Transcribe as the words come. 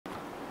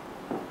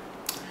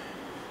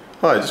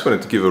Hi, I just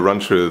wanted to give a run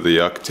through of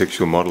the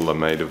architectural model I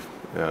made of,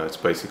 it's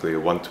basically a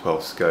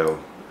 1/12 scale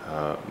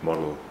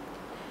model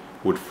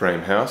wood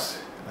frame house.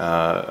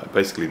 I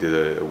basically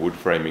did a wood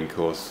framing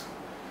course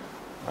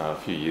a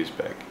few years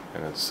back,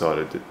 and I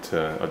decided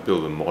that I'd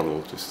build a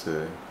model just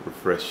to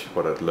refresh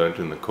what I'd learned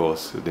in the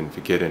course. I didn't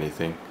forget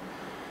anything.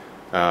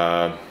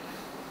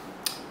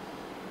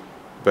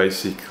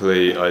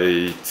 Basically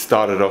I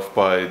started off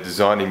by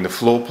designing the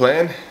floor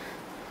plan.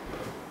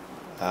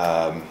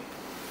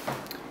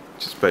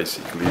 Just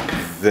basically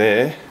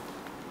there.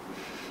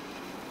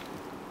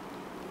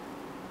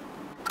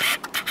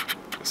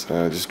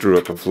 So I just drew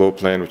up a floor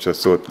plan which I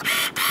thought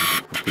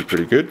would be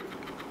pretty good.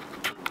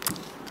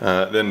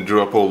 Then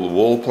drew up all the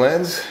wall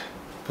plans,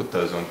 put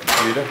those on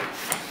computer.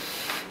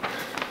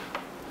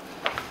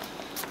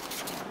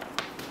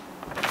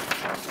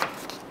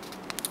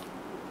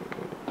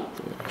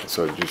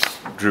 So I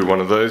just drew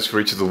one of those for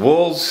each of the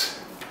walls.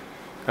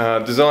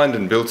 Designed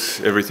and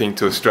built everything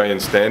to Australian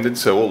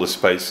standards, so all the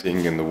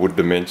spacing and the wood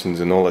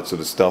dimensions and all that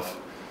sort of stuff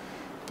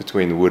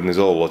between the wood, and there's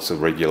all lots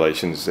of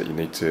regulations that you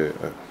need to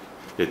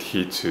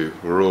adhere to.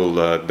 We're all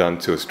done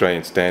to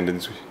Australian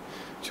standards,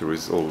 which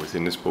is all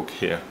within this book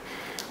here.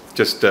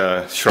 Just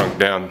shrunk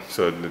down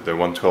so the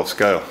 1/12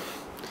 scale.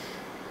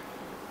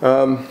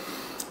 So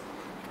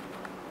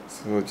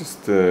I'll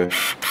just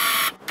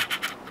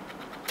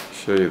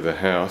show you the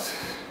house.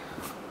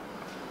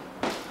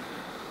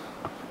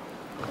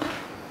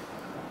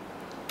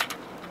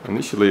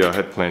 Initially I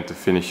had planned to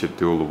finish it,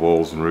 do all the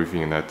walls and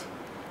roofing and that,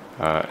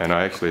 and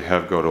I actually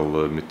have got all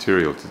the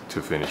material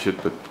to finish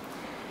it, but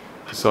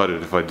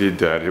decided if I did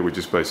that it would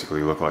just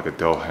basically look like a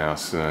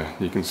dollhouse.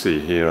 You can see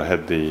here I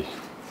had the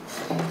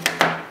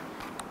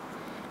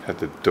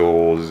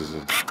doors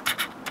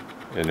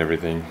and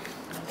everything,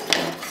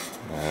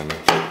 and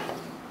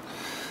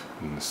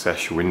the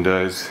sash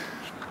windows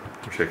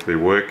which actually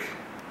work.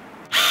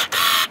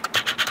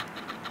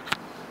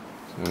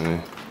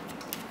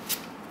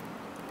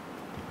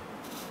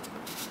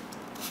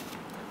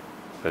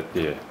 But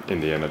yeah,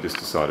 in the end I just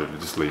decided to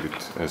just leave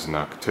it as an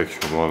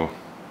architectural model.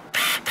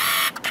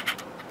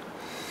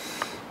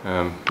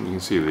 You can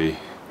see the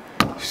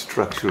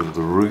structure of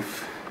the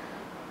roof.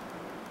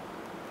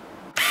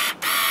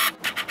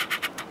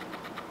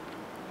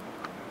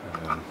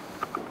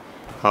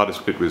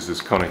 Hardest bit was this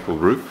conical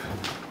roof.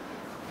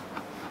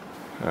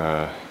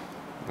 There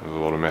was a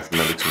lot of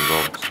mathematics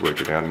involved to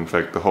work it out. In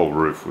fact, the whole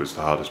roof was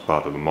the hardest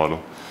part of the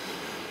model.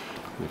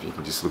 If you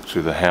can just look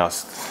through the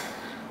house,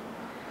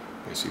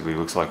 basically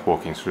looks like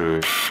walking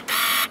through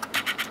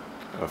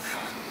a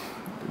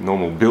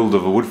normal build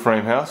of a wood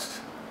frame house,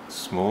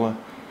 smaller.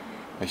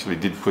 Actually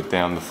did put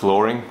down the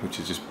flooring, which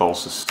is just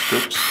balsa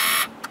strips.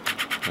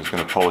 I was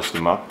going to polish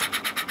them up.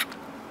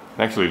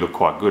 They actually look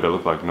quite good. They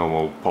look like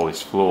normal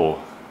polished floor.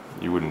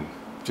 You wouldn't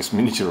just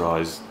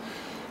miniaturize.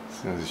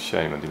 So it's a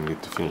shame I didn't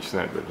get to finish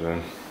that, but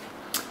you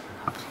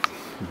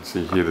can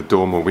see here the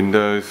dormer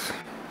windows.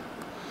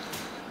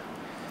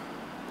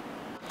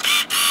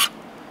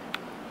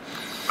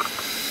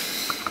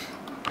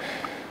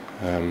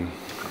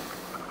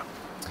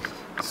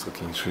 Just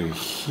looking through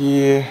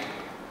here,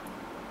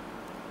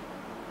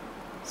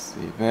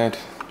 see that.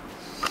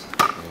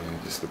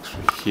 Just look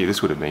through here.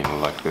 This would have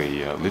been like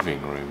the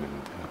living room.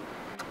 And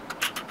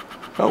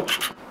oh,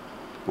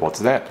 what's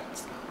that?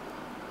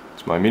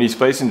 It's my mini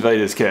Space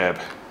Invaders cab.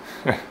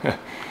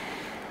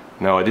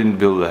 No, I didn't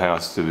build the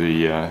house to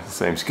be the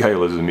same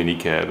scale as a mini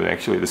cab, and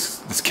actually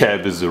this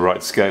cab is the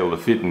right scale to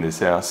fit in this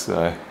house.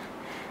 So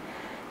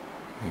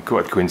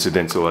quite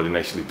coincidental, I didn't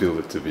actually build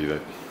it to be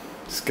that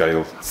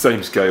scale,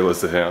 same scale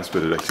as the house,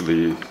 but it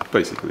actually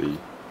basically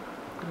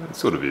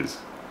sort of is.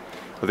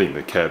 I think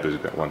the cab is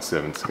about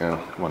 1/7 scale,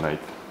 1/8.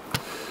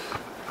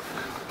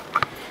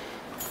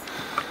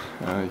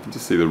 You can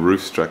just see the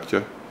roof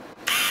structure.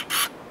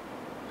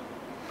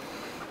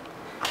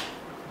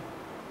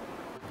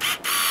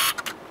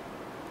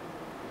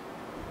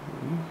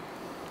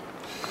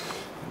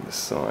 And the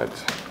side.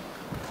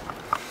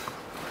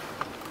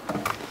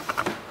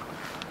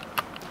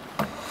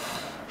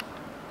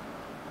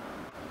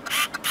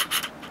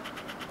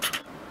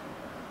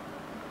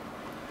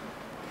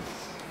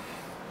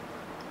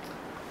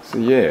 So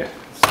yeah,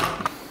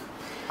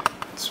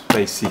 it's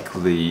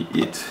basically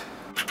it.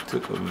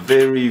 Took a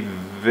very,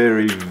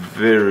 very,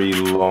 very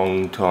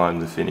long time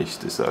to finish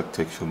this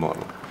architectural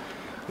model.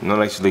 I'm not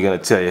actually going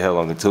to tell you how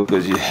long it took,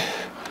 because it's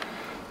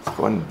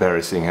quite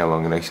embarrassing how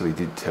long it actually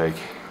did take.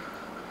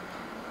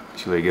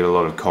 Actually, I get a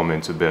lot of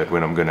comments about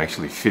when I'm going to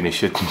actually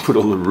finish it and put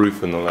all the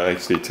roof and all. I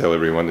actually tell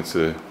everyone it's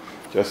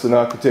just an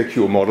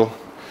architectural model.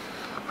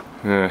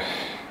 And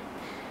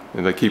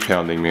they keep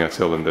hounding me. I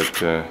tell them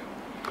that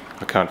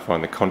I can't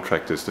find the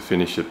contractors to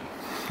finish it.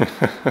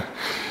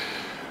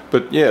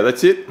 But yeah,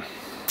 that's it.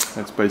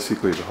 That's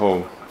basically the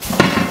whole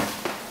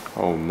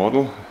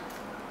model.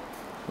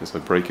 As I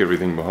break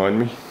everything behind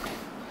me.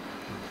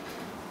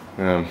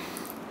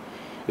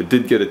 It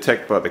did get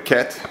attacked by the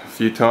cat a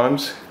few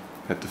times.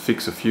 Had to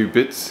fix a few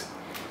bits.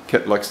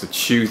 Cat likes to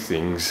chew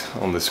things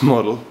on this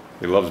model.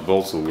 He loves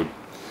balsa wood.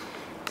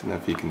 Don't know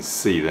if you can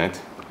see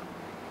that.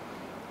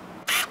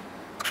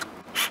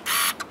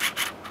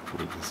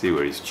 You can see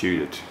where he's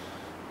chewed it.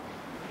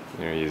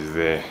 There he is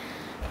there,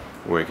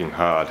 working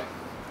hard.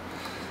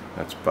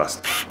 That's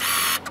Bust.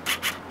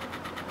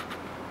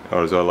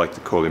 Or as I like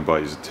to call him by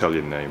his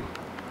Italian name,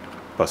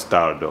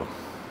 Bastardo.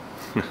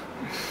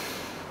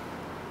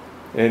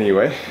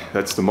 Anyway,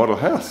 that's the model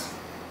house.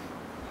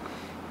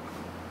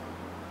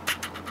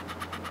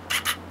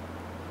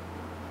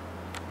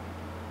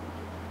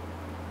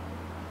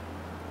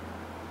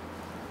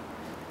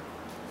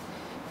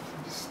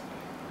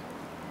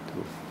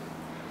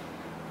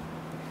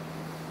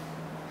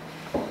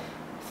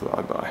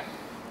 Flyby.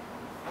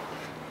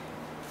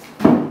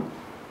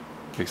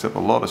 Takes up a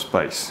lot of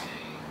space.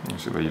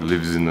 Actually, he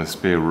lives in the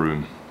spare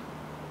room.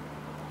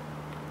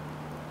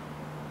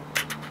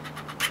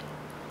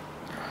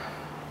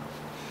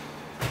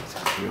 Let's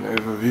give you an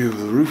overview of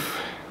the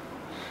roof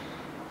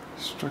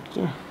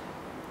structure.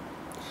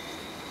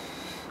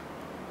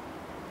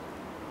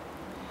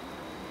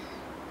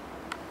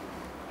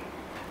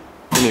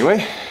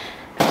 Anyway,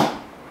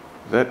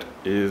 that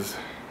is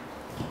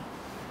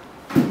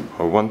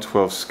a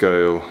 1/12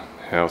 scale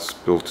house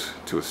built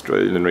to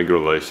Australian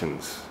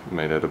regulations,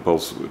 made out of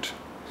balsa wood.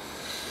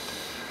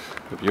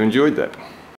 Hope you enjoyed that.